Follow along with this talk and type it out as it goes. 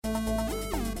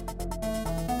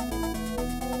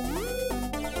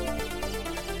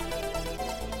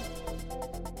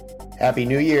Happy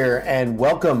New Year and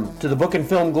welcome to the Book and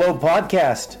Film Globe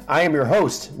podcast. I am your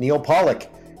host, Neil Pollack,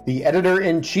 the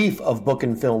editor-in-chief of Book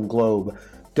and Film Globe,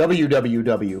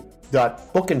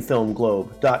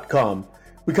 www.bookandfilmglobe.com.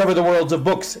 We cover the worlds of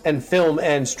books and film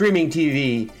and streaming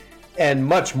TV and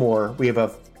much more. We have an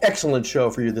excellent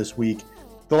show for you this week.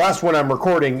 The last one I'm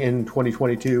recording in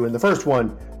 2022 and the first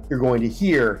one you're going to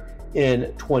hear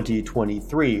in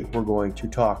 2023. We're going to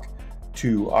talk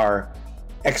to our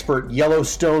expert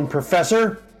Yellowstone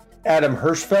professor, Adam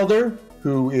Hirschfelder,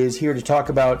 who is here to talk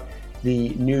about the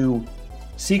new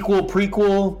sequel,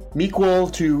 prequel,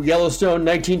 mequel to Yellowstone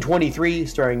 1923,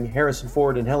 starring Harrison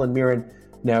Ford and Helen Mirren,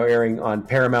 now airing on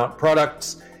Paramount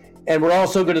Products. And we're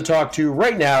also going to talk to,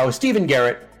 right now, Stephen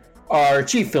Garrett, our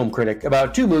chief film critic,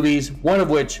 about two movies, one of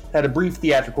which had a brief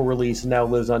theatrical release and now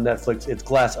lives on Netflix. It's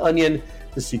Glass Onion,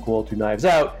 the sequel to Knives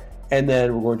Out. And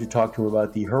then we're going to talk to him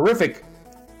about the horrific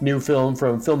new film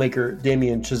from filmmaker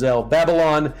Damien Chazelle,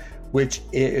 Babylon, which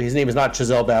his name is not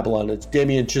Chazelle Babylon, it's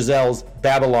Damien Chazelle's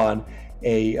Babylon,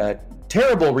 a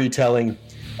terrible retelling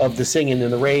of the Singing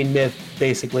in the Rain myth,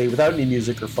 basically, without any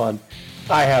music or fun.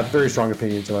 I have very strong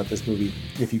opinions about this movie,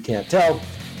 if you can't tell,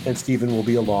 and Stephen will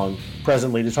be along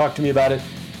presently to talk to me about it.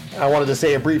 I wanted to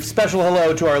say a brief special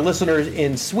hello to our listeners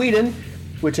in Sweden,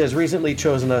 which has recently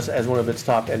chosen us as one of its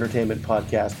top entertainment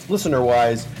podcasts,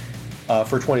 listener-wise,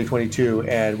 for 2022,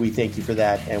 and we thank you for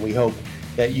that, and we hope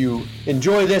that you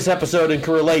enjoy this episode and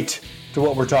can relate to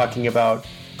what we're talking about.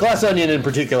 Glass Onion in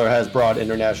particular has broad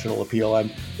international appeal. I'm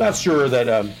not sure that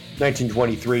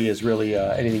 1923 is really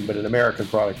anything but an American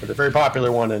product, but a very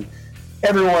popular one, and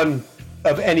everyone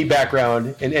of any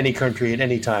background in any country at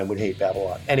any time would hate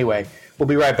Babylon. Anyway, we'll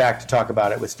be right back to talk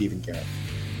about it with Stephen Garrett.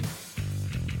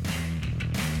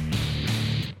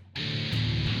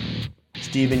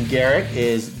 Stephen Garrett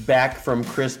is back from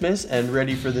Christmas and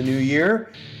ready for the new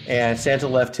year, and Santa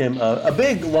left him a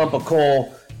big lump of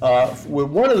coal with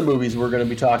one of the movies we're going to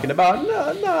be talking about.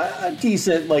 A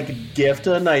decent gift,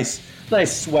 a nice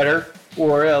sweater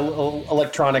or a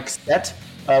electronic set.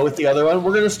 With the other one,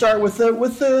 we're going to start with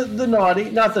the naughty,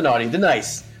 not the naughty, the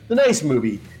nice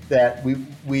movie that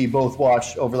we both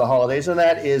watched over the holidays, and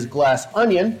that is Glass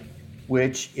Onion,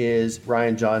 which is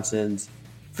Rian Johnson's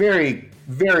very,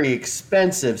 very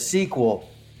expensive sequel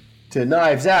to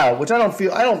Knives Out, which I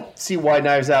don't see why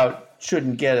Knives Out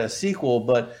shouldn't get a sequel,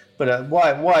 but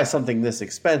why something this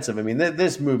expensive? I mean,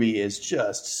 this movie is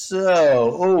just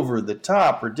so over the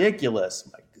top, ridiculous.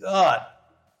 My God.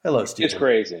 Hello, Steve. It's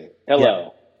crazy.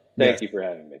 Hello. Yeah. Thank you for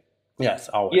having me. Yes,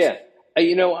 always. Yeah.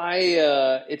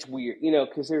 It's weird,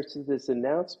 because there's this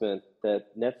announcement that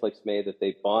Netflix made that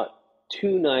they bought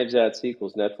two Knives Out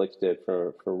sequels. Netflix did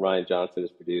for Rian Johnson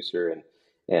as producer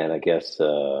and I guess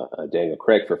Daniel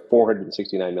Craig for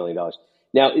 $469 million.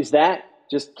 Now, is that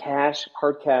just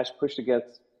hard cash pushed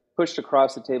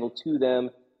across the table to them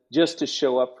just to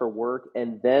show up for work,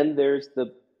 and then there's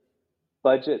the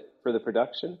budget for the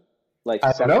production? I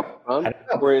don't know.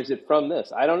 Or is it from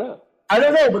this? I don't know.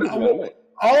 But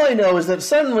all I know is that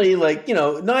suddenly,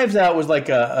 Knives Out was like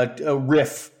a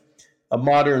riff, a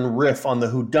modern riff on the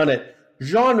whodunit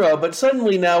genre, but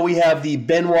suddenly now we have the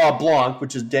Benoit Blanc,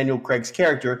 which is Daniel Craig's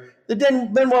character, the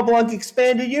Benoit Blanc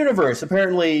expanded universe.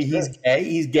 Apparently he's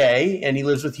gay, and he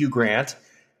lives with Hugh Grant.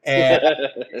 And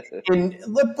in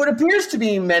what appears to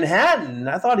be Manhattan.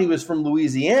 I thought he was from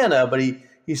Louisiana, but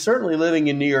he's certainly living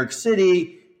in New York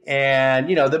City. And,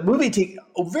 the movie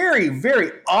very,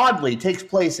 very oddly takes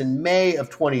place in May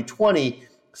of 2020.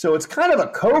 So it's kind of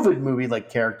a COVID movie,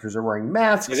 characters are wearing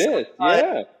masks. It is,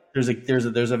 yeah.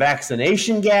 There's a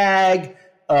vaccination gag.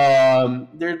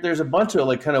 There's a bunch of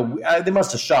they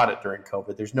must have shot it during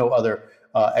COVID. There's no other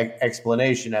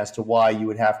explanation as to why you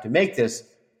would have to make this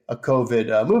a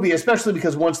COVID movie, especially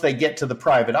because once they get to the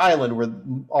private island where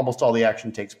almost all the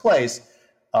action takes place,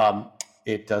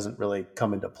 it doesn't really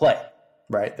come into play,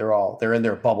 right? They're in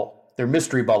their bubble, their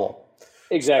mystery bubble.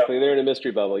 Exactly, they're in a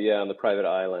mystery bubble, on the private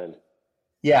island.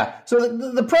 Yeah. So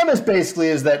the premise basically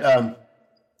is that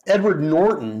Edward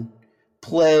Norton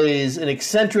plays an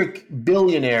eccentric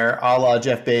billionaire a la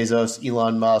Jeff Bezos,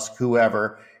 Elon Musk,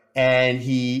 whoever, and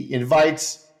he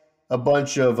invites a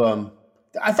bunch of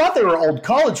I thought they were old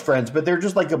college friends, but they're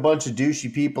just a bunch of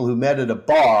douchey people who met at a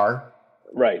bar.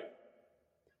 Right.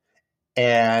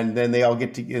 And then they all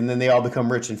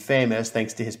become rich and famous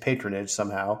thanks to his patronage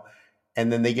somehow.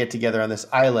 And then they get together on this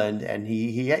island, and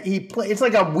it's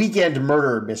like a weekend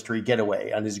murder mystery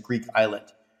getaway on his Greek island.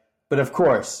 But of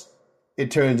course,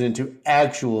 it turns into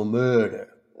actual murder.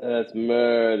 That's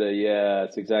murder,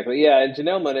 yes, exactly. Yeah, and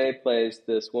Janelle Monáe plays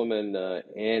this woman,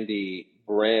 Andy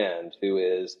Brand, who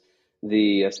is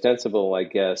the ostensible, I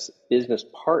guess, business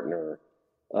partner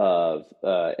of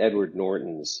Edward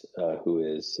Norton's,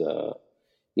 who is,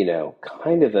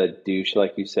 kind of a douche,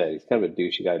 like you said. He's kind of a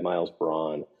douchey guy, Miles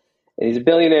Braun. And he's a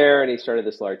billionaire, and he started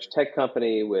this large tech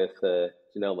company with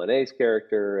Janelle Monáe's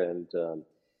character.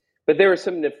 But there were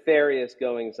some nefarious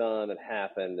goings on that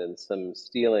happened and some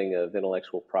stealing of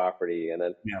intellectual property. And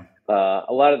then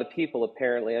a lot of the people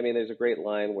apparently, I mean, there's a great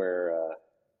line where,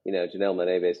 Janelle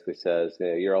Monáe basically says,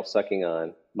 you're all sucking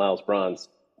on Miles Braun's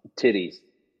titties,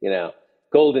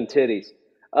 golden titties.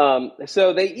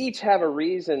 So they each have a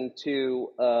reason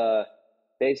to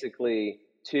basically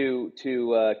to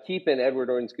keep in Edward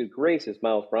Norton's good graces,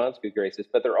 Miles Braun's good graces,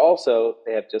 but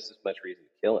they have just as much reason to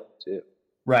kill him too.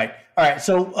 Right. All right.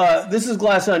 So this is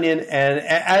Glass Onion, and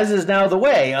as is now the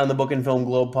way on the Book and Film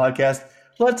Globe podcast,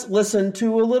 let's listen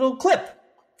to a little clip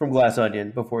from Glass Onion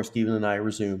before Stephen and I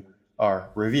resume our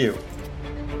review.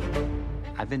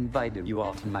 I've invited you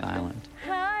all to my island.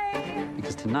 Hi.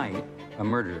 Because tonight, a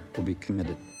murder will be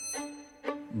committed.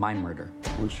 My murder.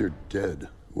 Once you're dead,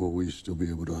 will we still be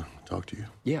able to talk to you?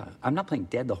 Yeah, I'm not playing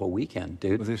dead the whole weekend,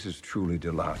 dude. Well, this is truly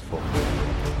delightful.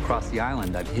 Across the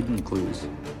island, I've hidden clues.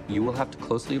 You will have to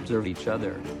closely observe each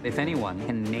other. If anyone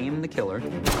can name the killer,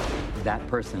 that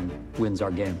person wins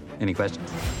our game. Any questions?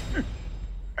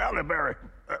 Halle Berry,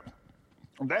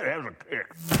 that has a kick.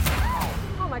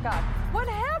 Oh my God. What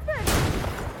happened?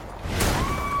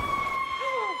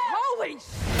 Holy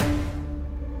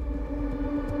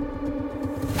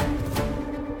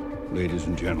Ladies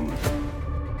and gentlemen,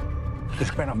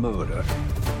 there's been a murder,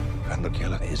 and the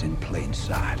killer is in plain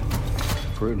sight.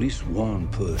 For at least one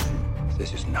person,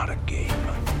 this is not a game.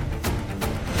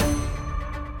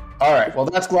 All right. Well,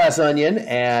 that's Glass Onion,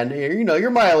 and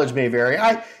your mileage may vary.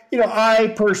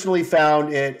 I personally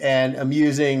found it an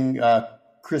amusing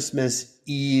Christmas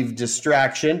Eve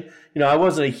distraction. I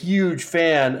wasn't a huge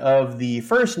fan of the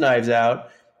first Knives Out.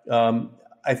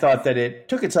 I thought that it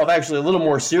took itself actually a little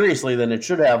more seriously than it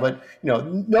should have. But,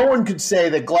 no one could say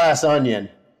that Glass Onion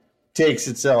takes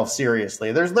itself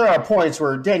seriously. There are points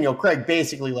where Daniel Craig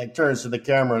basically turns to the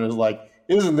camera and is like,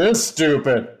 "Isn't this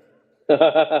stupid?"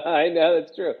 I know,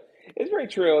 that's true. It's very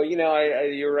true.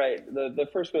 You're right. The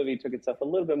first movie took itself a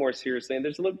little bit more seriously, and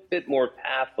there's a little bit more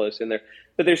pathos in there.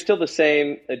 But there's still the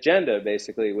same agenda,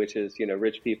 basically, which is,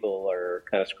 rich people are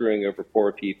kind of screwing over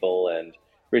poor people, and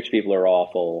rich people are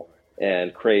awful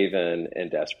and craven and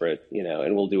desperate,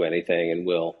 and will do anything and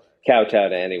will kowtow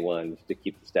to anyone to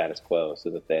keep the status quo so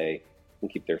that they can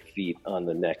keep their feet on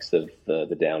the necks of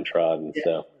the downtrodden. Yeah.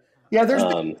 So. Yeah, there's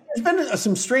been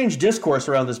some strange discourse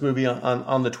around this movie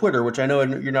on the Twitter, which I know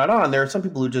you're not on. There are some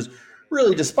people who just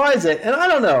really despise it, and I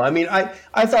don't know. I mean,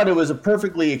 I thought it was a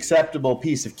perfectly acceptable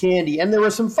piece of candy, and there were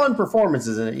some fun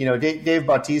performances in it. Dave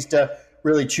Bautista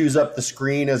really chews up the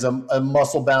screen as a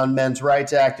muscle-bound men's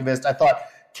rights activist. I thought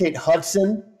Kate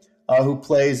Hudson, who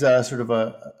plays sort of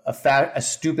a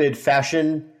stupid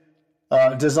fashion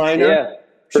designer, yeah,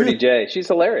 Pretty J, she's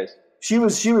hilarious. She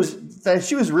was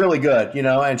really good,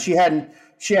 and she hadn't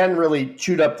really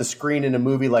chewed up the screen in a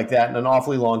movie like that in an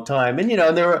awfully long time. And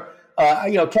there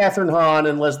were Catherine Hahn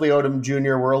and Leslie Odom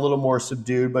Jr. were a little more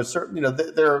subdued, but certainly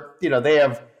they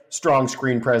have strong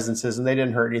screen presences and they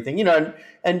didn't hurt anything.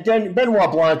 And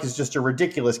Benoit Blanc is just a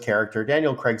ridiculous character.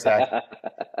 Daniel Craig's acting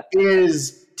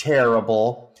is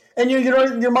terrible. And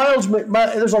your mileage,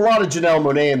 there's a lot of Janelle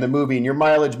Monáe in the movie, and your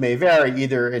mileage may vary.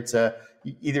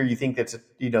 Either you think that's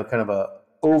kind of a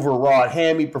overwrought,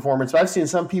 hammy performance. But I've seen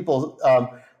some people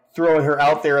throwing her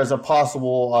out there as a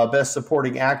possible best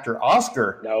supporting actor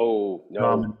Oscar.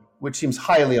 No. Which seems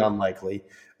highly unlikely,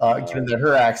 given that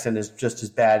her accent is just as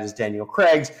bad as Daniel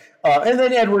Craig's. And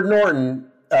then Edward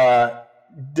Norton,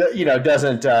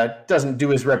 doesn't do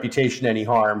his reputation any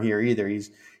harm here either.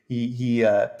 He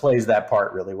plays that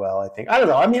part really well, I think. I don't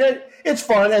know. I mean, it's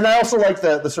fun, and I also like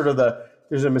the sort of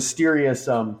there's a mysterious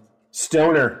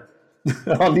stoner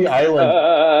on the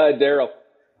island,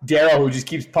 Daryl, who just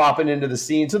keeps popping into the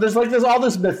scene. So there's all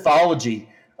this mythology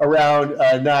around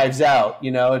Knives Out.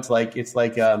 It's like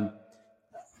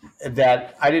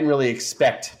that I didn't really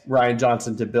expect Rian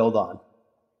Johnson to build on.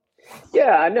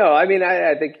 Yeah, no, I mean,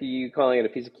 I think you calling it a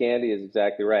piece of candy is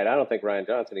exactly right. I don't think Rian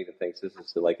Johnson even thinks this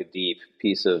is like a deep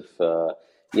piece of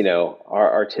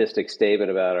our artistic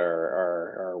statement about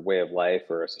our way of life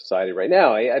or our society right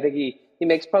now. I think he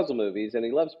makes puzzle movies, and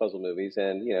he loves puzzle movies,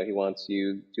 and he wants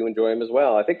you to enjoy them as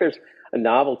well. I think there's a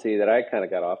novelty that I kind of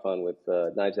got off on with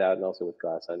Knives Out and also with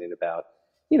Glass Onion about,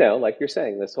 like you're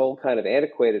saying, this whole kind of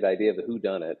antiquated idea of the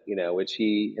whodunit, which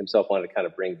he himself wanted to kind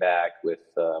of bring back with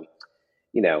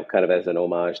kind of as an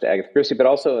homage to Agatha Christie, but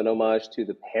also an homage to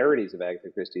the parodies of Agatha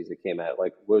Christie's that came out,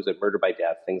 like, what was it, Murder by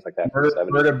Death, things like that.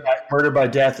 Murder by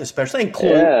Death, especially, and Clue.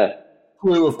 Yeah.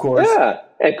 Clue, of course. Yeah,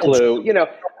 and Clue,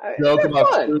 joke about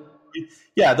Clue.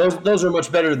 Yeah, those are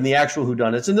much better than the actual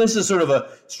whodunits, and this is sort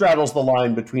of straddles the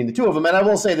line between the two of them. And I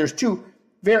will say, there's two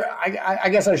I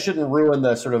guess I shouldn't ruin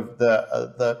the sort of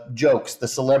the jokes, the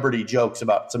celebrity jokes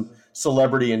about some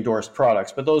celebrity endorsed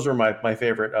products, but those are my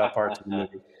favorite parts of the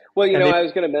movie. Well, I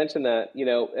was going to mention that,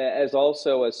 as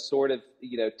also a sort of,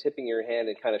 tipping your hand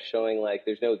and kind of showing like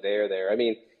there's no there. I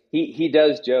mean, he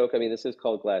does joke. I mean, this is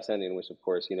called Glass Onion, which of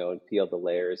course, and peel the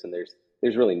layers, and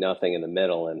there's really nothing in the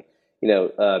middle. And,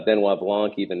 Benoit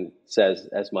Blanc even says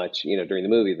as much, during the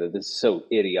movie, that this is so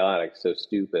idiotic, so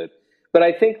stupid. But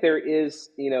I think there is,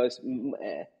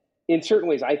 in certain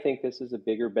ways, I think this is a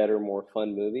bigger, better, more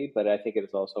fun movie, but I think it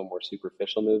is also a more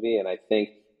superficial movie. And I think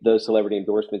those celebrity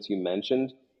endorsements you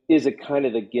mentioned is a kind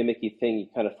of a gimmicky thing you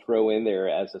kind of throw in there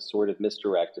as a sort of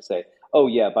misdirect to say, oh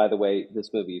yeah, by the way,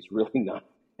 this movie is really not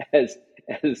as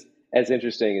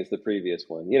interesting as the previous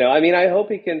one. I hope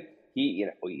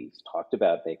he's talked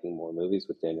about making more movies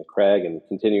with Daniel Craig and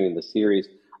continuing the series.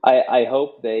 I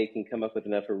hope they can come up with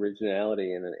enough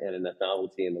originality and enough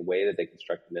novelty in the way that they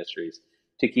construct the mysteries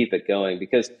to keep it going,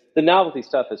 because the novelty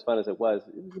stuff, as fun as it was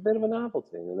a bit of a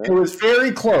novelty. It was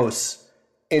very close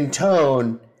in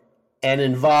tone and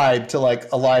in vibe to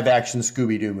like a live action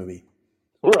Scooby-Doo movie.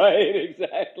 Right,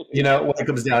 exactly. When it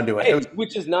comes down to it.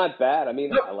 Which is not bad. I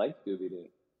mean, I like Scooby-Doo.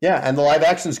 Yeah, and the live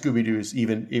action Scooby-Doo's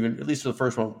even at least for the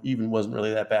first one, even wasn't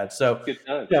really that bad. So good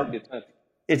time. Good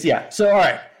time. So all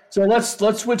right. So let's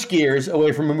switch gears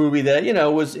away from a movie that,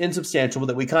 was insubstantial, but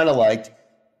that we kind of liked,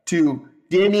 to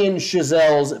Damien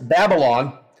Chazelle's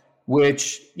Babylon,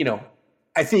 which,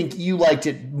 I think you liked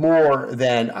it more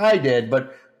than I did,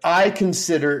 but I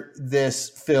consider this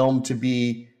film to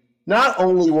be not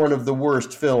only one of the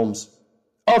worst films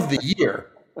of the year,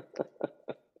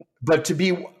 but to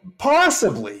be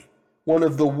possibly one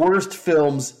of the worst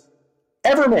films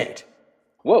ever made.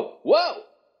 Whoa.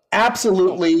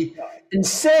 Absolutely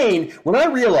insane. When I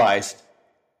realized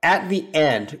at the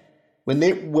end, when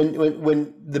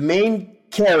the main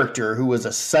character, who was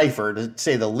a cipher to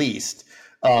say the least,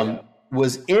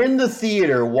 was in the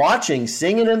theater watching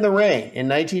Singing in the Rain in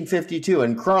 1952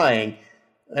 and crying,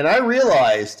 and I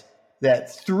realized that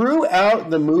throughout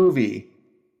the movie,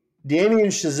 Damien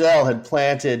Chazelle had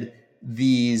planted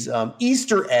these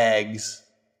Easter eggs,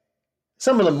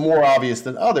 some of them more obvious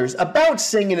than others, about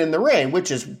Singing in the Rain,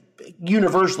 which is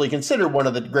universally considered one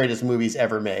of the greatest movies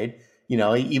ever made.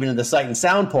 Even in the Sight and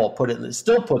Sound poll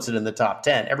still puts it in the top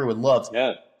 10. Everyone loves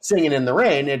Singing in the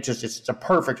Rain. It's a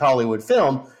perfect Hollywood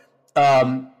film.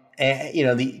 And,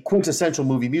 the quintessential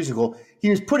movie musical. He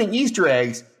was putting Easter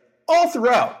eggs all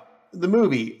throughout the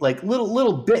movie, like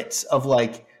little bits of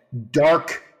like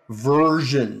dark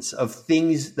versions of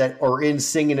things that are in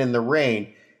Singing in the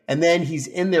Rain. And then he's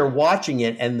in there watching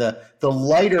it, and the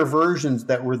lighter versions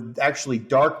that were actually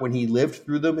dark when he lived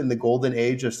through them in the golden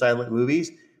age of silent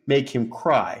movies make him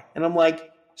cry. And I'm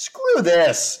like, screw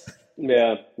this.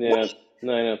 Yeah. No, I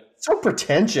know. So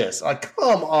pretentious. Like,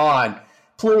 come on.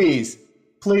 Please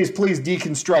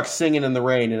deconstruct Singing in the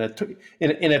Rain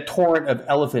in a torrent of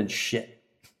elephant shit.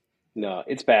 No,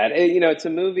 it's bad. It's a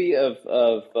movie of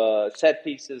set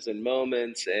pieces and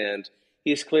moments, and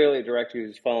he's clearly a director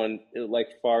who's fallen like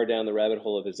far down the rabbit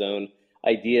hole of his own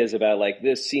ideas about like,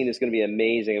 this scene is going to be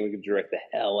amazing. I'm going to direct the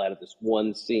hell out of this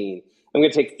one scene. I'm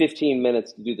going to take 15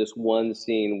 minutes to do this one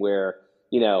scene where,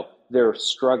 they're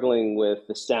struggling with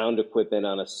the sound equipment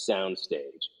on a sound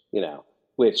stage,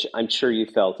 which I'm sure you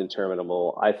felt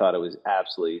interminable. I thought it was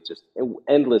absolutely just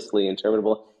endlessly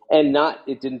interminable. And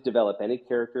it didn't develop any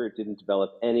character. It didn't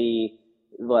develop any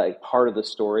like part of the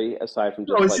story aside from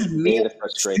just the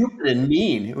frustration. Stupid and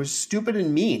mean. It was stupid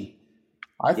and mean.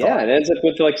 I thought. Yeah, it ends up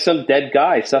with like some dead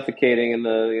guy suffocating in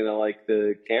the like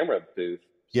the camera booth.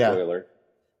 Yeah. Spoiler.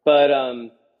 But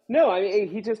no, I mean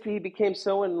he became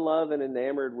so in love and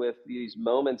enamored with these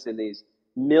moments and these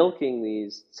milking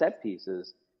these set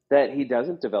pieces that he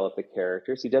doesn't develop the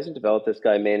characters. He doesn't develop this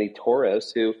guy Manny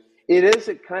Torres, who it is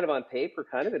kind of on paper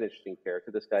kind of an interesting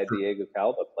character. This guy Diego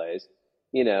Calva plays,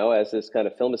 as this kind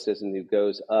of film assistant who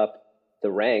goes up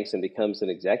the ranks and becomes an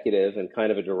executive and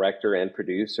kind of a director and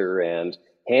producer and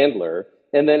handler,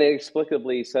 and then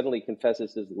inexplicably suddenly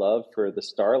confesses his love for the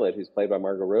starlet who's played by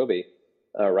Margot Robbie,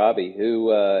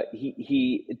 who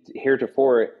he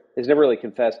heretofore has never really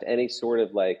confessed any sort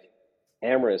of like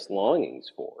amorous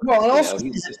longings for. Well, and also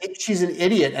she's an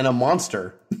idiot and a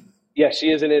monster. Yeah,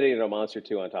 she is an idiot and a monster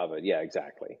too. On top of it, yeah,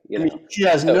 exactly. I mean, she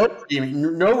has no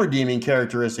redeeming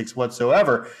characteristics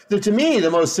whatsoever. To me, the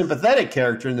most sympathetic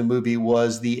character in the movie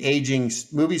was the aging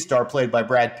movie star played by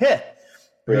Brad Pitt,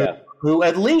 who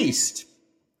at least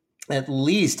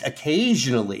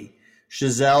occasionally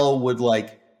Chazelle would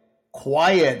like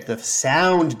quiet the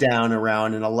sound down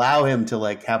around and allow him to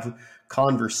like have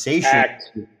conversations.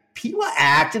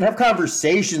 Act and have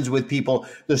conversations with people.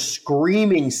 The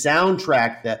screaming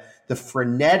soundtrack, the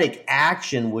frenetic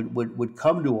action would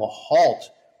come to a halt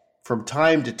from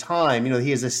time to time. You know, he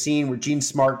has a scene where Gene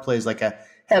Smart plays like a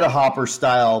Hedda Hopper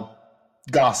style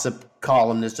gossip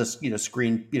columnist, just, you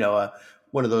know,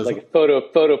 one of those like a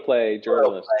photo play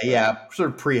journalist. Yeah, sort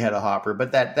of pre Hedda Hopper,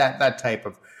 but that type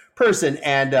of person.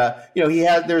 And you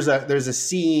know, there's a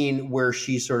scene where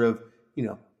she sort of, you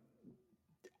know,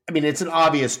 I mean, it's an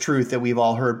obvious truth that we've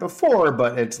all heard before,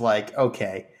 but it's like,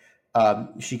 okay,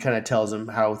 she kind of tells him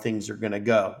how things are going to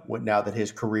go now that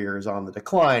his career is on the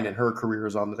decline and her career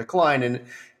is on the decline. And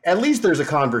at least there's a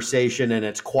conversation and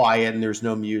it's quiet and there's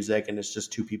no music and it's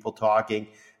just two people talking.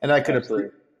 And I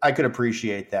could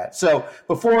appreciate that. So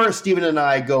before Stephen and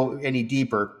I go any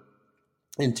deeper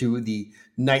into the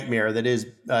nightmare that is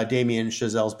Damien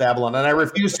Chazelle's Babylon, and I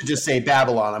refuse to just say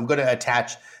Babylon. I'm going to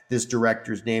attach this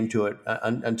director's name to it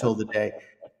until the day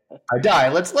I die.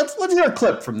 Let's hear a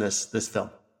clip from this film.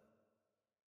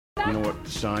 You know what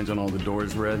the signs on all the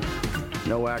doors read?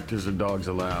 No actors or dogs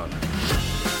allowed.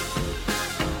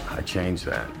 I changed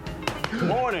that.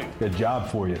 Morning. Good job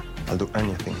for you. I'll do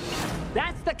anything.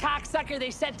 That's the cocksucker they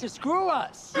sent to screw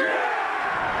us. This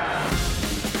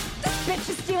bitch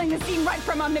is stealing the scene right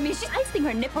from under me. She's icing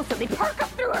her nipples so they perk up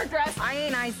through her dress. I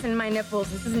ain't icing my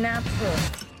nipples. This is natural.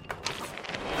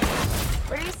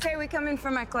 Where do you say we come in for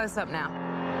my close-up now?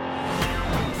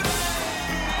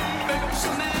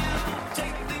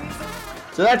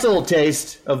 So that's a little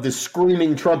taste of the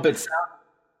screaming trumpet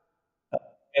sound.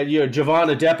 And you know, Jovan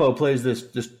Adepo plays this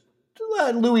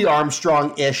Louis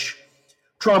Armstrong-ish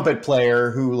trumpet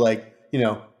player who, like, you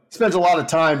know, spends a lot of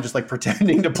time just like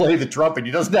pretending to play the trumpet.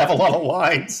 He doesn't have a lot of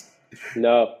lines.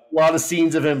 No. A lot of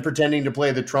scenes of him pretending to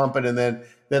play the trumpet and then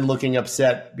looking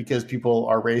upset because people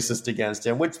are racist against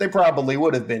him, which they probably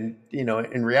would have been, you know,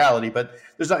 in reality. But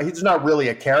he's not really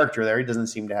a character there. He doesn't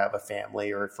seem to have a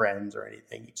family or friends or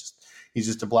anything. He's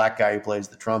just a black guy who plays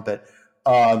the trumpet.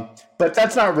 But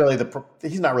that's not really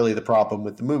he's not really the problem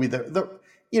with the movie.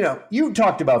 You know, you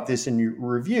talked about this in your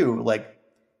review. Like,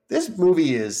 this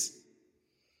movie is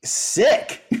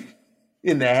sick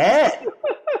in the head.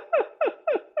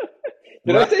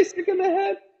 Did I say sick in the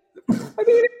head? I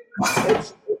mean,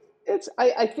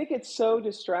 I think it's so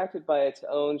distracted by its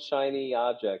own shiny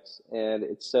objects, and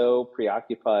it's so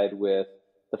preoccupied with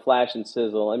the flash and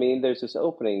sizzle. I mean, there's this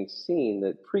opening scene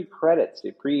that pre-credits,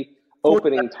 a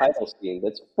pre-opening title scene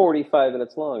that's 45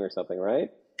 minutes long or something, right?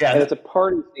 Yeah. And it's a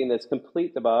party scene that's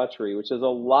complete debauchery, which is a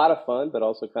lot of fun, but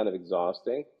also kind of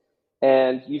exhausting.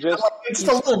 And you just... It's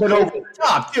a little bit over the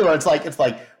top, too. It's like a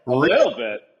little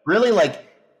bit. Really, like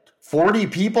 40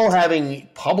 people having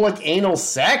public anal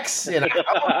sex in a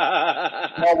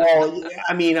house? well,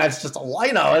 I mean, it's just a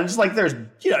line out. It's like there's,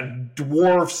 you know,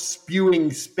 dwarfs spewing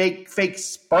fake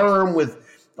sperm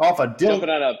off a dick. Jumping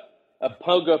on a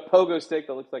pogo stick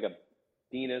that looks like a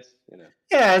penis, you know.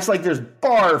 Yeah, it's like there's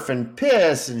barf and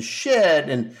piss and shit,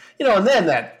 and you know, and then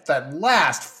that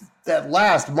last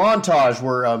montage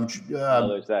where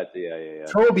there's that, yeah.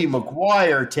 Tobey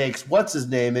Maguire takes what's his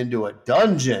name into a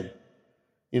dungeon,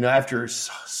 you know, after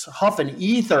huffing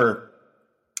ether.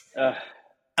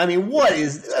 I mean, what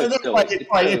is it's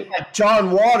like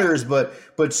John Waters, but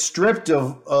stripped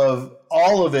of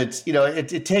all of it. You know,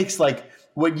 it takes like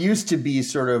what used to be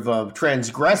sort of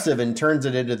transgressive and turns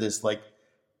it into this like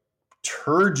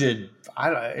turgid.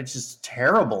 It's just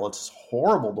terrible. It's just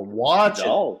horrible to watch.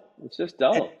 It's just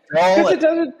dull. Because it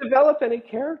doesn't develop any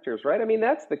characters, right? I mean,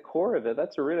 that's the core of it.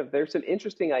 That's the root of it. There's some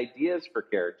interesting ideas for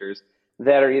characters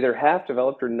that are either half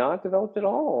developed or not developed at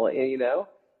all. You know,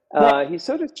 he's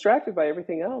so distracted by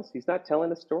everything else. He's not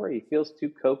telling a story. He feels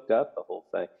too coked up, the whole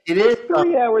thing. It's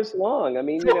 3 hours long. I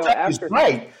mean, you know, after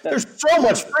right. There's so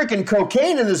much freaking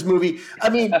cocaine in this movie. I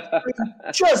mean,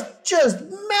 just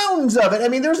mountains of it. I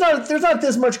mean, there's not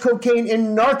this much cocaine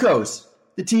in Narcos,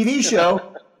 the TV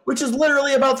show, which is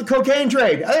literally about the cocaine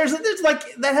trade. There's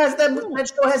like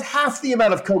that show has half the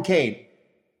amount of cocaine.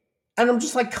 And I'm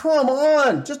just like, come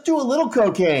on, just do a little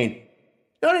cocaine.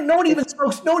 No one even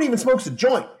smokes a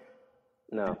joint.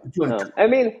 No. I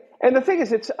mean, and the thing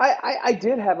is, I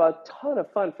did have a ton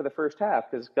of fun for the first half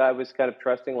because I was kind of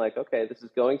trusting, like, okay, this is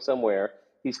going somewhere.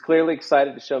 He's clearly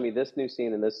excited to show me this new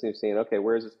scene and this new scene. Okay,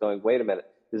 where is this going? Wait a minute.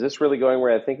 is this really going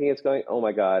where I'm thinking it's going? Oh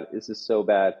my God, this is so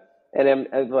bad. And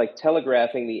I'm like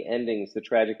telegraphing the endings, the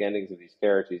tragic endings of these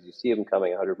characters. You see them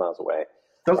coming 100 miles away.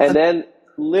 And then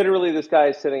literally this guy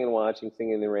is sitting and watching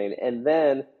Singing in the Rain. And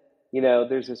then,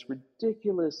 there's this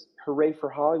ridiculous Hooray for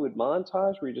Hollywood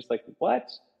montage where you're just like,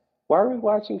 what? Why are we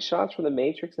watching shots from The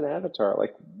Matrix and Avatar?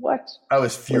 Like, what? I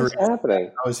was furious. What's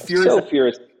happening? I was furious. So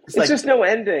furious. It's like, just no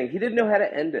ending. He didn't know how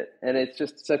to end it. And it's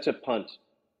just such a punt.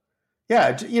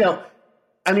 Yeah,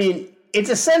 I mean, it's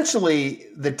essentially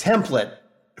the template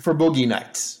for Boogie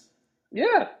Nights.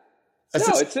 Yeah.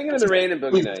 It's Singing in the Rain and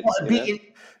Boogie Nights.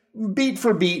 Beat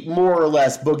for beat, more or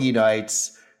less, Boogie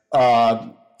Nights.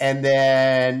 And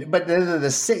then, but the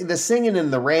Singing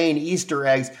in the Rain Easter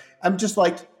eggs, I'm just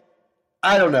like,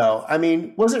 I don't know. I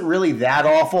mean, was it really that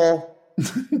awful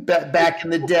back in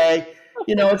the day?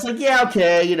 It's like, yeah,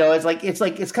 okay.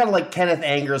 It's kind of like Kenneth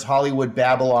Anger's Hollywood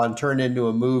Babylon turned into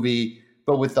a movie,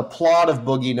 but with the plot of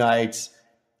Boogie Nights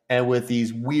and with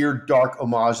these weird, dark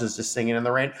homages to Singing in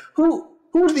the Rain.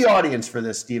 Who's the audience for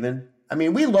this, Stephen? I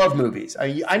mean, we love movies.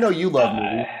 I know you love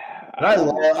movies. And I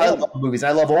love movies.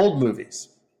 I love old movies.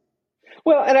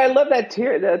 Well, and I love that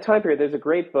time period. There's a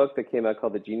great book that came out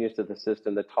called The Genius of the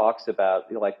System that talks about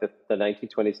the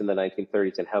 1920s and the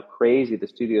 1930s and how crazy the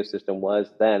studio system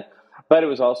was then. But it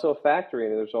was also a factory,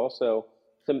 and there's also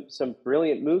some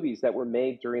brilliant movies that were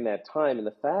made during that time. And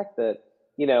the fact that,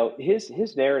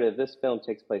 his narrative, this film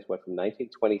takes place, from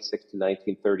 1926 to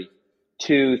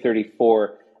 1932,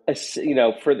 34,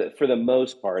 for the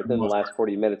most part. Then the last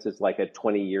 40 minutes is like a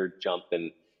 20-year jump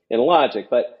in logic.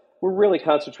 But we're really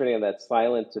concentrating on that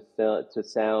silent to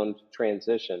sound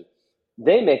transition.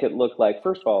 They make it look like,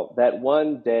 first of all, that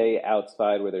one day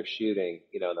outside where they're shooting,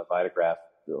 in the Vitagraph,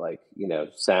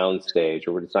 sound stage,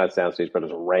 or it's not a sound stage, but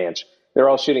it's a ranch. They're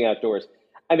all shooting outdoors.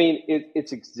 I mean,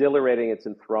 it's exhilarating. It's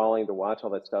enthralling to watch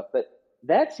all that stuff. But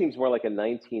that seems more like a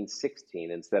 1916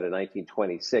 instead of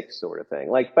 1926 sort of thing.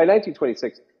 Like by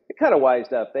 1926, it kind of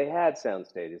wised up. They had sound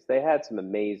stages. They had some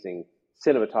amazing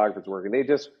cinematographers working.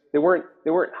 They weren't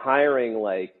hiring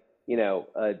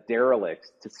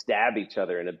derelicts to stab each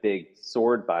other in a big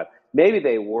sword fight. Maybe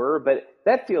they were, but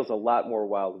that feels a lot more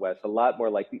Wild West, a lot more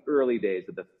like the early days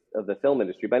of the film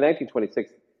industry. By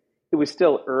 1926, it was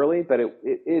still early, but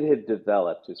it had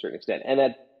developed to a certain extent. And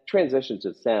that transition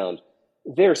to sound,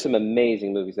 there are some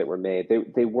amazing movies that were made.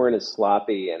 They weren't as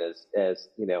sloppy and as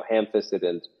ham-fisted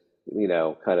and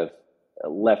kind of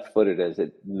left-footed as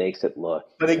it makes it look.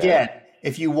 But again,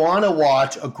 if you want to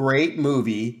watch a great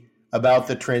movie about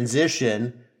the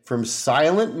transition from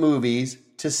silent movies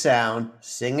to sound,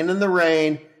 Singing in the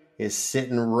Rain is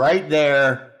sitting right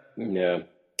there. Yeah.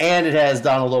 And it has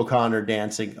Donald O'Connor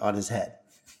dancing on his head.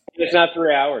 It's not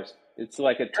 3 hours. It's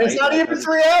like it's not even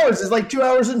 3 hours. It's like 2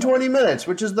 hours and 20 minutes,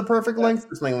 which is the perfect length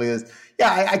for something like this.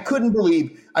 Yeah, I couldn't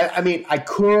believe. I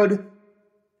could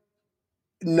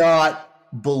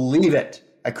not believe it.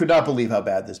 I could not believe how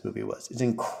bad this movie was. It's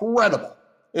incredible.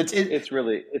 It's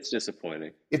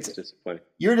disappointing. It's disappointing.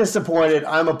 You're disappointed.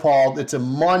 I'm appalled. It's a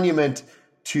monument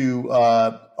to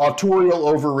autorial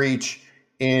overreach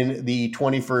in the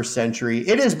 21st century.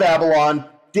 It is Babylon.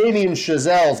 Damien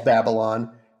Chazelle's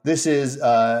Babylon. This is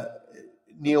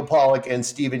Neil Pollack and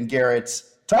Stephen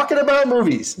Garrett's talking about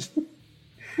movies.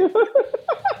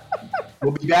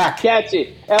 We'll be back.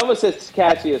 Catchy. Almost as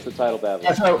catchy as the title Babylon.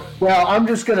 That's right. Well, I'm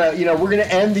just going to, we're going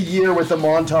to end the year with a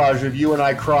montage of you and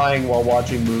I crying while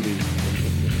watching movies.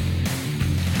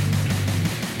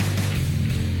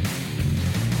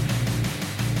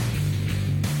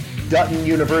 Dutton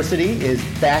University is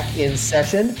back in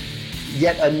session.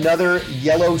 Yet another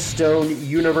Yellowstone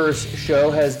Universe show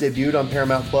has debuted on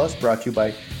Paramount Plus, brought to you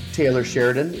by Taylor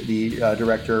Sheridan, the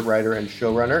director, writer, and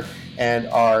showrunner, and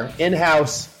our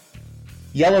in-house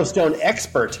Yellowstone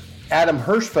expert, Adam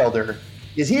Hirschfelder,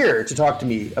 is here to talk to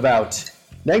me about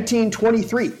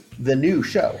 1923, the new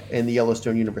show in the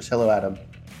Yellowstone universe. Hello, Adam.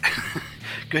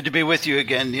 Good to be with you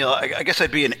again, Neil. I guess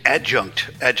I'd be an adjunct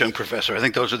professor. I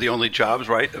think those are the only jobs,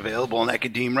 right, available in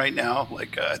academia right now.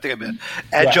 I think I'm an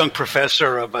adjunct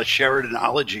professor of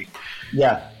Sheridanology.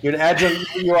 Yeah, you're an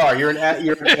adjunct. You're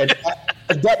a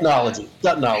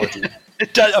Duttonology.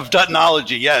 Of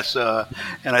Duttonology, yes,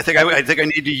 and I think I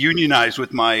need to unionize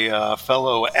with my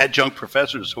fellow adjunct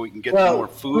professors so we can get more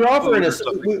food. We offer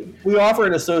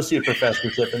an associate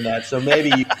professorship in that, so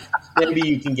maybe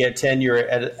you can get tenure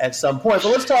at some point. But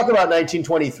let's talk about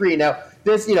 1923. Now,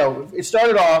 this it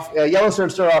started off Yellowstone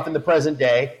started off in the present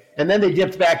day, and then they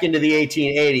dipped back into the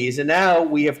 1880s, and now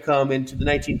we have come into the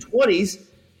 1920s,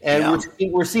 and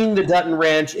we're seeing the Dutton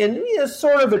Ranch in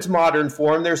sort of its modern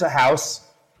form. There's a house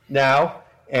now,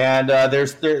 and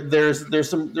there's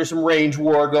some range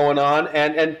war going on,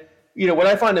 and what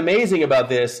I find amazing about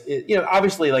this is,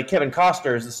 obviously like Kevin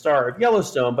Costner is the star of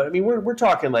Yellowstone, but I mean we're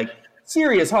talking like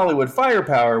serious Hollywood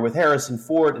firepower with Harrison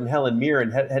Ford and Helen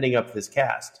Mirren heading up this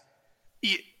cast.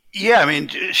 Yeah, I mean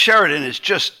Sheridan is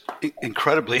just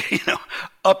incredibly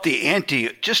up the ante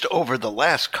just over the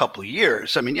last couple of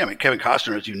years. I mean Kevin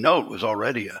Costner, as you know, was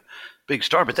already a big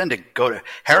star, but then to go to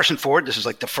Harrison Ford, this is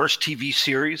like the first TV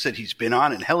series that he's been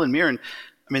on, and Helen Mirren,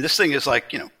 I mean this thing is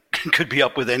like could be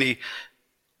up with any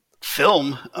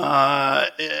film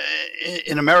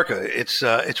in America.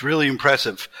 It's really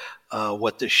impressive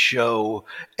what this show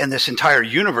and this entire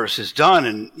universe has done.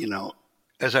 And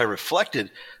as I reflected,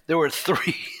 there were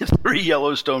three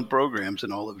Yellowstone programs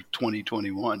in all of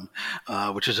 2021,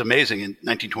 which is amazing. In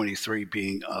 1923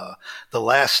 being the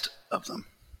last of them.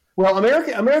 Well,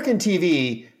 American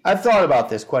TV, I've thought about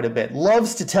this quite a bit,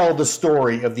 loves to tell the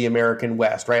story of the American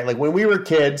West, right? Like when we were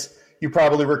kids, you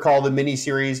probably recall the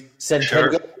miniseries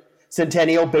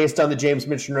Centennial, based on the James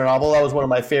Michener novel. That was one of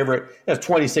my favorite. It was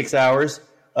 26 hours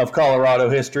of Colorado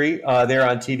history there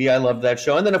on TV. I loved that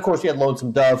show. And then, of course, we had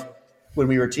Lonesome Dove when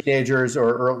we were teenagers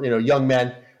or young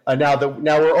men. Now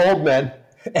we're old men,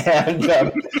 and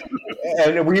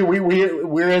and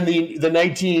we're in the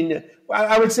 19.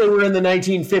 I would say we're in the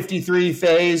 1953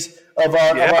 phase of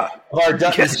our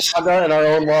Dutton saga in our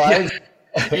own lives.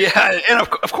 Yeah, and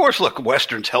of course, look,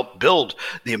 Westerns helped build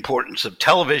the importance of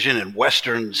television and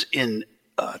Westerns in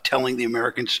telling the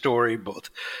American story, both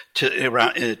to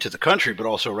the country, but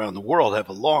also around the world, have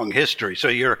a long history. So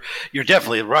you're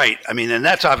definitely right. I mean, and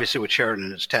that's obviously what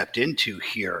Sheridan has tapped into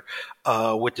here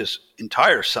with this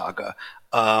entire saga.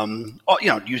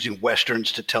 Using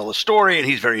Westerns to tell a story, and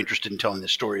he's very interested in telling the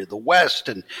story of the West,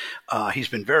 and he's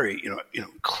been very,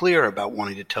 clear about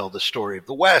wanting to tell the story of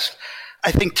the West.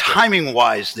 I think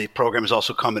timing-wise, the program has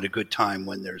also come at a good time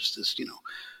when there's this,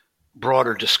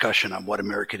 broader discussion on what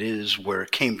America is, where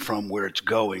it came from, where it's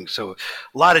going. So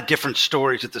a lot of different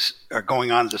stories are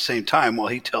going on at the same time while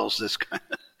he tells this kind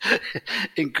of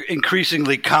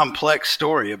increasingly complex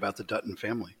story about the Dutton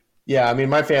family. Yeah, I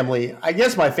mean, I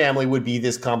guess my family would be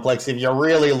this complex if you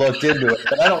really looked into it.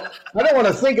 But I don't want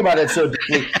to think about it so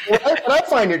deeply. What I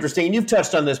find interesting, and you've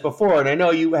touched on this before, and I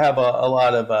know you have a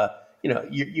lot of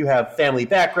you have family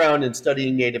background in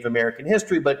studying Native American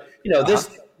history, but this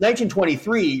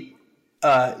 1923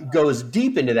 goes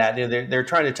deep into that. They're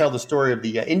trying to tell the story of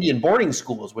the Indian boarding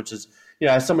schools, which is,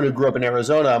 as someone who grew up in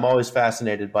Arizona, I'm always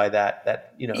fascinated by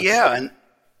that. Yeah,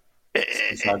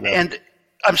 and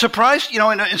I'm surprised,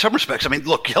 in some respects. I mean,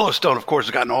 look, Yellowstone, of course,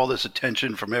 has gotten all this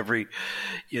attention from every,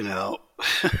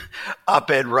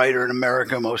 op-ed writer in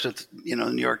America, most of, the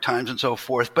New York Times and so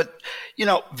forth. But,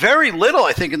 very little,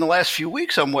 I think, in the last few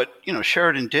weeks on what,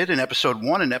 Sheridan did in episode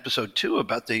 1 and episode 2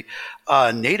 about the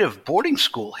native boarding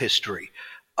school history.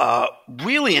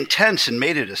 Really intense, and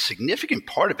made it a significant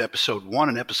part of episode 1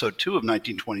 and episode 2 of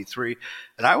 1923.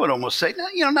 And I would almost say,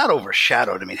 not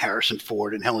overshadowed. I mean, Harrison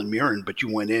Ford and Helen Mirren, but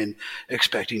you went in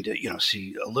expecting to,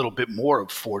 see a little bit more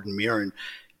of Ford and Mirren.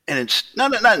 And it's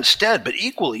not instead, but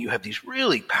equally, you have these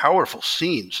really powerful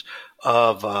scenes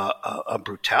of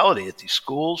brutality at these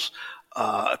schools,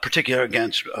 particularly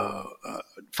against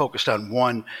focused on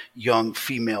one young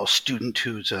female student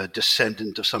who's a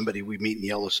descendant of somebody we meet in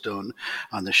Yellowstone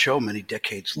on the show many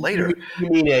decades later. You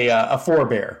mean a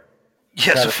forebear?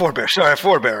 Yes, a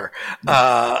forebearer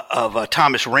of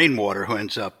Thomas Rainwater, who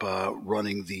ends up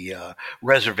running the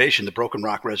reservation, the Broken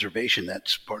Rock Reservation.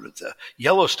 That's part of the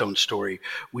Yellowstone story.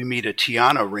 We meet a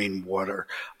Tiana Rainwater,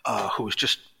 who was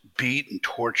just beat and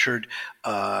tortured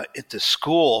at the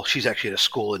school. She's actually at a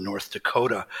school in North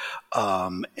Dakota,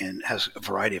 and has a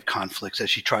variety of conflicts as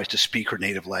she tries to speak her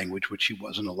native language, which she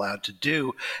wasn't allowed to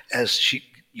do,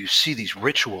 you see these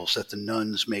rituals that the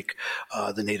nuns make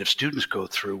the native students go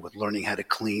through with learning how to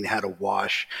clean, how to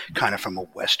wash, kind of from a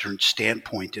Western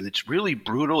standpoint. And it's really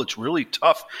brutal. It's really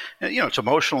tough. And, it's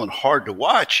emotional and hard to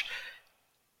watch.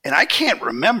 And I can't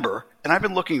remember, and I've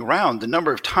been looking around, the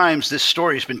number of times this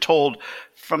story has been told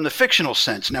from the fictional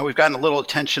sense. Now, we've gotten a little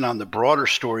attention on the broader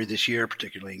story this year,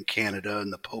 particularly in Canada,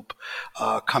 and the Pope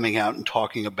coming out and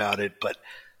talking about it. But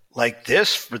like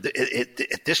this,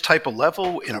 at this type of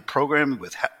level in a program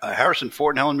with Harrison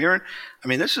Ford and Helen Mirren, I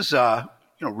mean, this is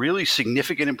really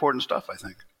significant, important stuff, I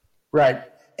think. Right,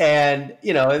 and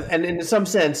and in some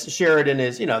sense, Sheridan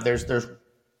is there's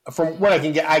from what I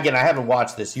can get. Again, I haven't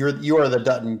watched this. You are the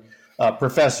Dutton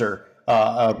professor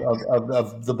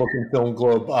of the Book and Film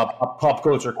Globe pop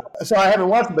culture. So I haven't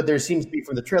watched it, but there seems to be,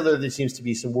 from the trailer, there seems to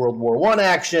be some World War I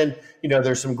action.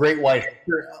 There's some great white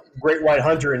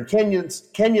hunter and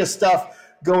Kenya stuff.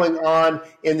 going on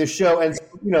in the show. And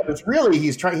it's really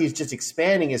he's just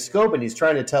expanding his scope, and he's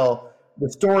trying to tell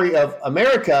the story of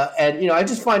America. And I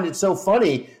just find it so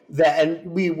funny that, and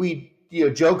we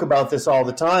joke about this all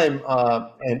the time,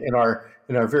 and in our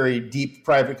very deep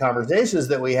private conversations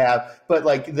that we have. But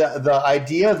like the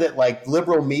idea that like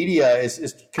liberal media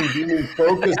is convening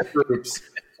focus groups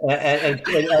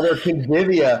and other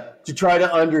convivia to try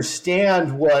to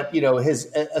understand what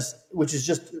which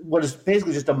is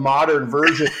basically just a modern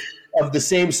version of the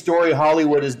same story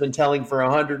Hollywood has been telling for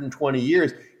 120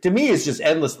 years. To me, is just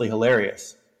endlessly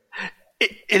hilarious.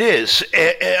 It is.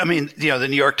 I mean, the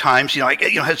New York Times,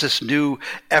 has this new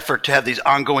effort to have these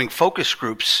ongoing focus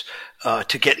groups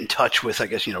to get in touch with, I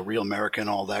guess, Real America and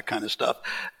all that kind of stuff.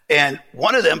 And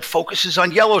one of them focuses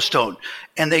on Yellowstone,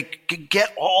 and they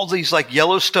get all these like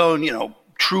Yellowstone,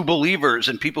 true believers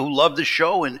and people who love the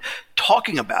show and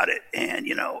talking about it. And,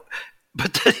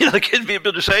 but then, the kids be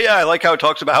able to say, yeah, I like how it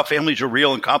talks about how families are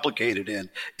real and complicated and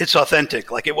it's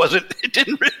authentic. Like it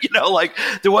didn't really, like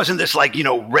there wasn't this like,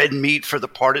 red meat for the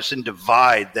partisan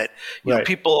divide that, right.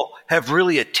 People have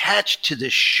really attached to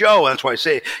this show. And that's why I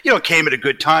say, it came at a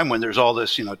good time when there's all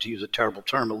this, to use a terrible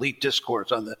term, elite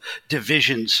discourse on the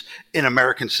divisions in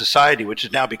American society, which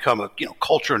has now become a,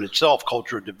 culture in itself,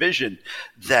 culture of division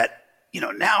that,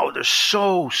 now there's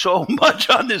so much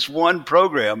on this one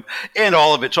program and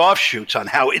all of its offshoots on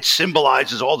how it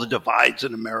symbolizes all the divides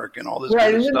in America and all this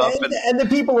kind of stuff. And the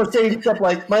people are saying stuff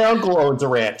like, my uncle owns a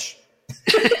ranch.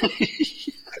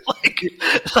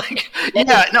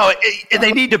 And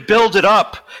they need to build it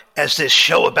up as this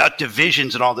show about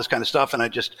divisions and all this kind of stuff. And I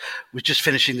was just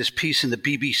finishing this piece in the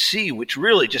BBC, which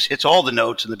really just hits all the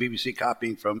notes in the BBC,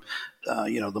 copying from,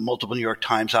 the multiple New York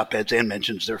Times op-eds and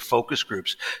mentions their focus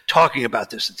groups talking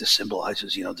about this, that this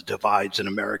symbolizes, the divides in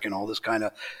America and all this kind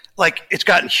of, like, it's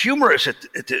gotten humorous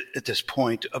at this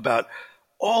point about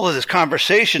all of this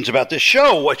conversations about this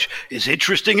show, which is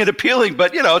interesting and appealing,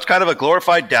 but, it's kind of a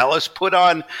glorified Dallas put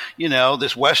on,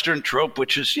 this Western trope,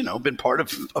 which has, been part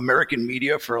of American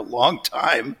media for a long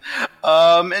time.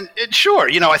 And sure,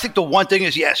 I think the one thing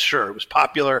is, yes, sure, it was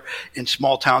popular in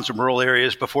small towns and rural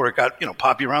areas before it got,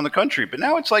 popular around the country. But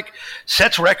now it's like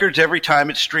sets records every time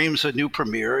it streams a new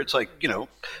premiere. It's like,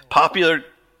 popular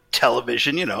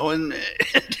television, and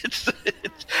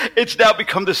it's now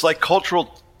become this like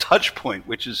cultural touch point,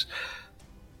 which is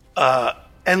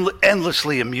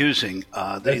endlessly amusing.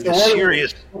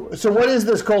 So what is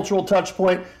this cultural touch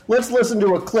point? Let's listen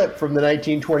to a clip from the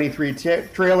 1923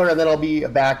 trailer, and then I'll be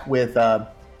back with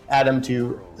Adam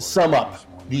to sum up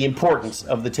the importance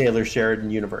of the Taylor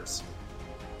Sheridan universe.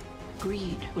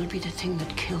 Greed will be the thing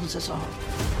that kills us all.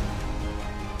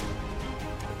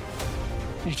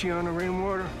 Is you on the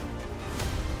rainwater?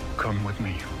 Come with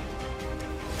me.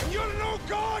 You're no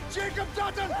god, Jacob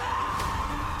Dutton!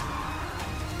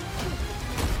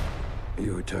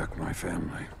 You attack my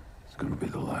family, it's gonna be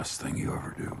the last thing you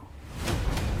ever do.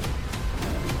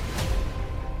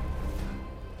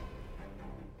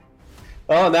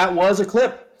 Oh, and that was a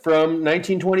clip from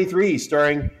 1923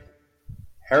 starring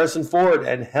Harrison Ford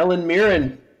and Helen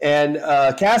Mirren and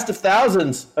a cast of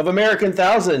thousands of American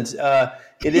thousands.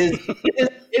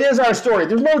 It is our story.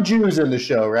 There's no Jews in the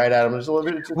show, right, Adam?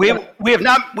 We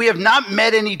have not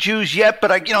met any Jews yet, but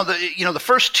the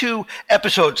first two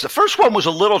episodes, the first one was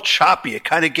a little choppy. It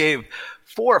kind of gave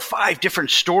 4 or 5 different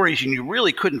stories, and you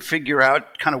really couldn't figure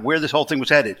out kind of where this whole thing was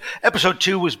headed. Episode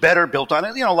 2 was better, built on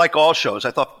it, like all shows.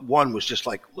 I thought 1 was just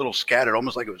like a little scattered,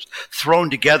 almost like it was thrown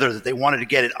together that they wanted to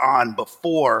get it on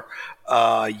before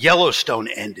Yellowstone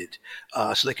ended,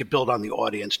 so they could build on the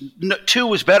audience. 2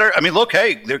 was better. I mean, look,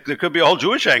 hey, there could be a whole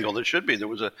Jewish angle. There should be. There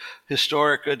was a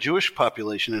historic Jewish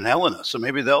population in Helena, so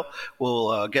maybe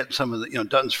we'll get some of the,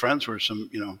 Dutton's friends were some,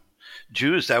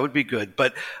 Jews. That would be good.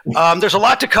 But there's a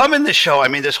lot to come in this show. I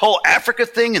mean, this whole Africa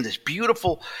thing and this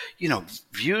beautiful,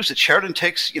 views that Sheridan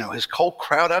takes, his whole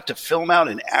crowd out to film out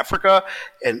in Africa,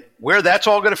 and where that's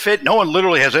all going to fit. No one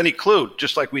literally has any clue,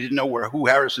 just like we didn't know who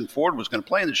Harrison Ford was going to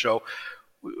play in the show.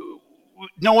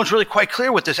 No one's really quite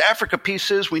clear what this Africa piece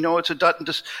is. We know it's a Dutton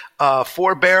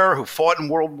forebear who fought in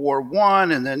World War I,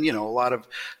 and then, a lot of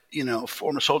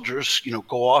former soldiers,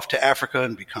 go off to Africa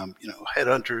and become,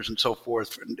 headhunters and so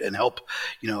forth, and help,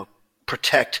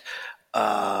 protect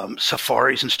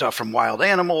safaris and stuff from wild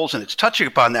animals. And it's touching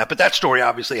upon that, but that story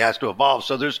obviously has to evolve.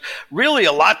 So there's really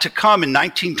a lot to come in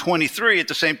 1923. At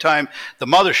the same time, the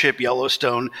mothership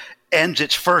Yellowstone ends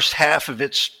its first half of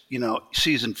its,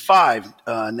 season 5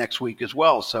 next week as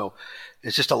well. So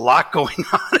it's just a lot going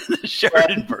on in the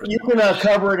Sheridan verse. You can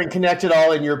cover it and connect it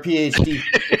all in your PhD,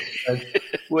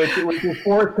 which is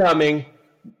forthcoming.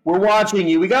 we're watching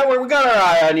you. We got our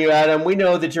eye on you, Adam. We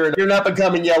know that you're an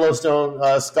up-and-coming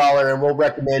Yellowstone scholar, and we'll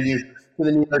recommend you to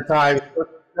the New York Times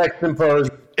next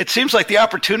symposium. It seems like the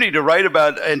opportunity to write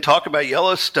about and talk about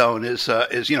Yellowstone is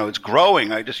it's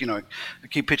growing. I just I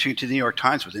keep pitching it to the New York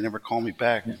Times, but they never call me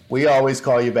back. We always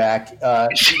call you back.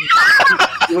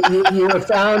 You have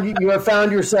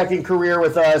found your second career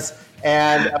with us,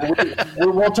 and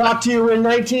we'll talk to you in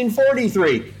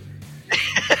 1943.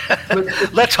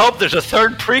 Let's hope there's a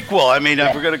third prequel. I mean,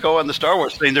 if we're going to go on the Star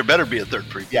Wars thing, there better be a third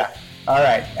prequel. Yeah. All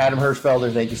right. Adam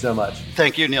Hirschfelder, thank you so much.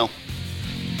 Thank you, Neil.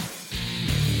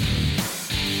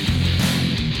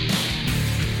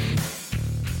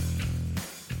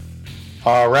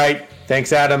 All right.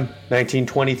 Thanks, Adam.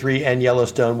 1923 and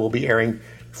Yellowstone will be airing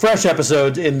fresh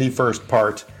episodes in the first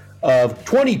part of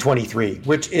 2023,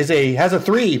 which has a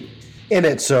 3 in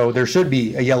it, so there should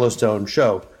be a Yellowstone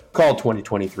show called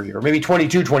 2023, or maybe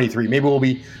 2223. Maybe we'll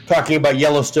be talking about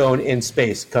Yellowstone in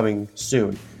space coming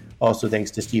soon. Also,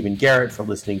 thanks to Stephen Garrett for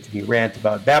listening to me rant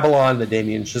about Babylon, the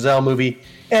Damien Chazelle movie,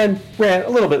 and rant a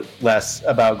little bit less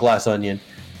about Glass Onion,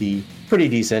 the pretty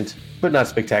decent but not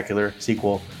spectacular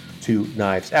sequel to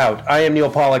Knives Out. I am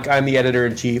Neil Pollack. I'm the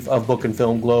editor-in-chief of Book and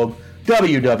Film Globe,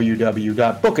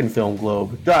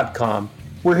 www.bookandfilmglobe.com.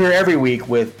 We're here every week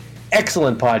with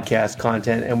excellent podcast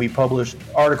content, and we publish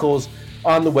articles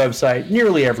on the website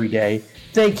nearly every day.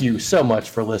 Thank you so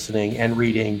much for listening and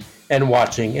reading and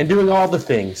watching and doing all the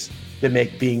things that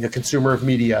make being a consumer of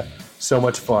media so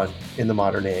much fun in the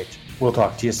modern age. We'll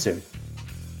talk to you soon.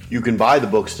 You can buy the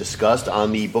books discussed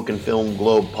on the Book and Film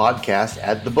Globe podcast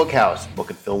at the Bookhouse, Book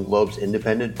and Film Globe's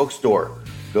independent bookstore.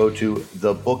 Go to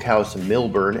the Bookhouse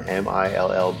Millburn,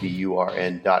 MILLBURN.com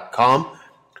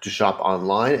to shop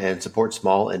online and support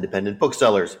small independent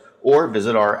booksellers, or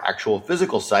visit our actual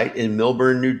physical site in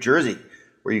Millburn, New Jersey,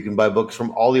 where you can buy books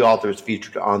from all the authors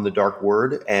featured on The Dark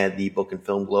Word and the Book and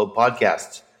Film Globe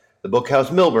podcasts.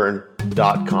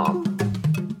 TheBookHouseMillburn.com.